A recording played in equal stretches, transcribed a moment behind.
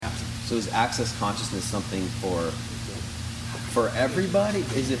So is access consciousness something for everybody?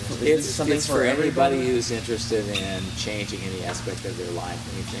 Is something it's for everybody who's interested in changing any aspect of their life,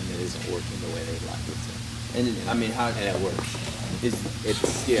 anything that isn't working the way they'd like it to. And I mean, how? And it works.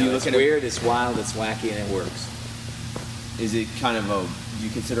 It's weird, it's wild, it's wacky, and it works. Is it kind of do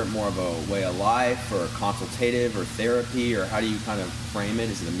you consider it more of a way of life, or consultative, or therapy, or how do you kind of frame it?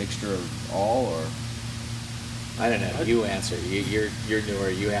 Is it a mixture of all, or? I don't know. You answer. You're newer.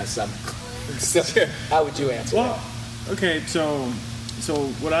 You have some. How would you answer? Well, okay. So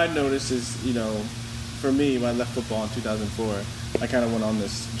what I noticed is, for me, when I left football in 2004, I kind of went on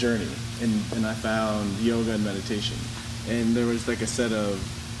this journey, and I found yoga and meditation, and there was like a set of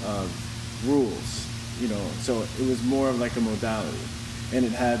rules, So it was more of like a modality, and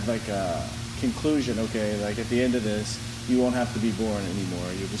it had like a conclusion. Okay, like at the end of this, you won't have to be born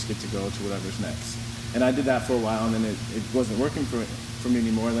anymore. You'll just get to go to whatever's next. And I did that for a while, and then it wasn't working for me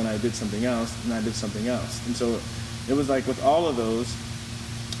anymore. And then I did something else, and I did something else. And so it was like with all of those,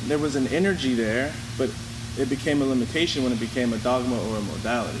 there was an energy there, but it became a limitation when it became a dogma or a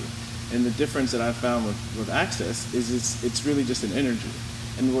modality. And the difference that I found with Access is it's really just an energy.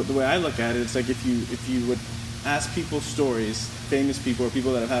 And the way I look at it, it's like if you would ask people stories, famous people or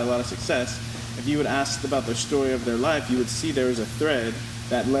people that have had a lot of success, if you would ask about their story of their life, you would see there was a thread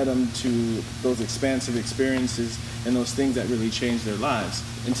that led them to those expansive experiences and those things that really changed their lives.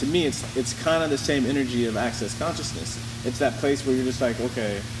 And to me, it's kind of the same energy of Access consciousness. It's that place where you're just like,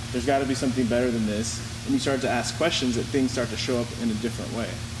 okay, there's got to be something better than this. And you start to ask questions that things start to show up in a different way.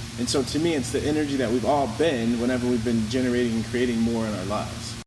 And so to me, it's the energy that we've all been whenever we've been generating and creating more in our lives.